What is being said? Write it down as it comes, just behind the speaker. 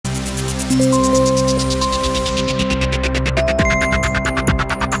The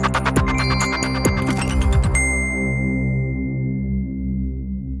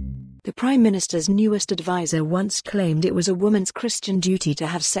Prime Minister's newest advisor once claimed it was a woman's Christian duty to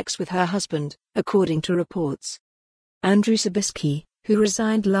have sex with her husband, according to reports. Andrew Sabisky, who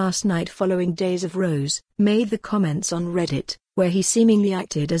resigned last night following days of rows, made the comments on Reddit, where he seemingly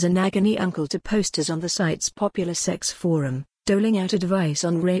acted as an agony uncle to posters on the site's popular sex forum, doling out advice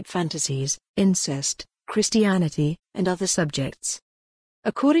on rape fantasies, incest, Christianity, and other subjects.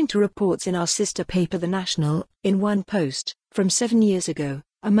 According to reports in our sister paper The National, in one post, from 7 years ago,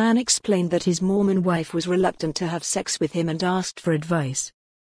 a man explained that his Mormon wife was reluctant to have sex with him and asked for advice.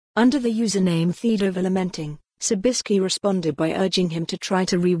 Under the username thedovelamenting, Sabisky responded by urging him to try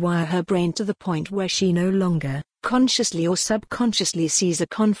to rewire her brain to the point where she no longer, consciously or subconsciously, sees a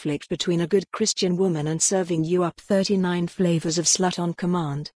conflict between a good Christian woman and serving you up 39 flavors of slut on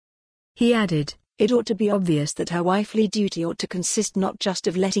command. He added, "It ought to be obvious that her wifely duty ought to consist not just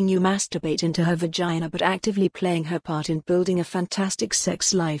of letting you masturbate into her vagina but actively playing her part in building a fantastic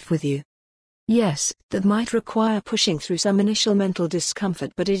sex life with you. Yes, that might require pushing through some initial mental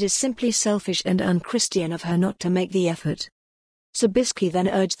discomfort, but it is simply selfish and unchristian of her not to make the effort." Sabisky then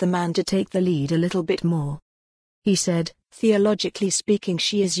urged the man to take the lead a little bit more. He said, "Theologically speaking,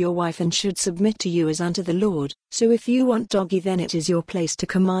 she is your wife and should submit to you as unto the Lord, so if you want doggy, then it is your place to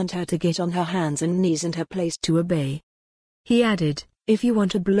command her to get on her hands and knees and her place to obey." He added, "If you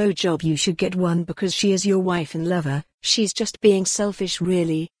want a blowjob, you should get one because she is your wife and lover. She's just being selfish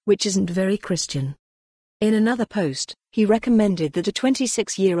really, which isn't very Christian." In another post, he recommended that a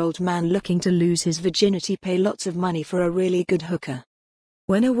 26-year-old man looking to lose his virginity pay lots of money for a really good hooker.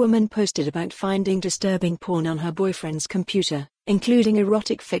 When a woman posted about finding disturbing porn on her boyfriend's computer, including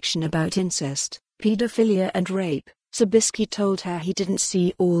erotic fiction about incest, pedophilia and rape, Sabisky told her he didn't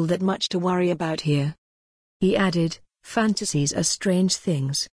see all that much to worry about here. He added, "Fantasies are strange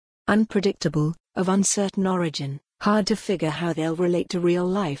things. Unpredictable, of uncertain origin, hard to figure how they'll relate to real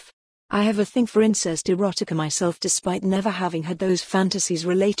life. I have a thing for incest erotica myself despite never having had those fantasies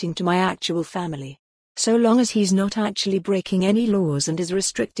relating to my actual family. So long as he's not actually breaking any laws and is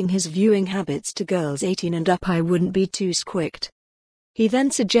restricting his viewing habits to girls 18 and up, I wouldn't be too squicked." He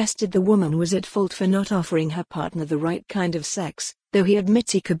then suggested the woman was at fault for not offering her partner the right kind of sex, though he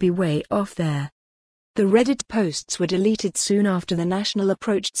admits he could be way off there. The Reddit posts were deleted soon after The National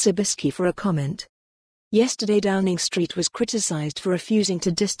approached Sabisky for a comment. Yesterday, Downing Street was criticized for refusing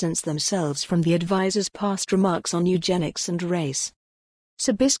to distance themselves from the advisor's past remarks on eugenics and race.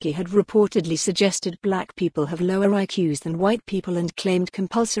 Sabisky had reportedly suggested black people have lower IQs than white people and claimed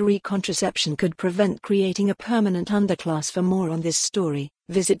compulsory contraception could prevent creating a permanent underclass. For more on this story,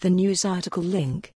 visit the news article link.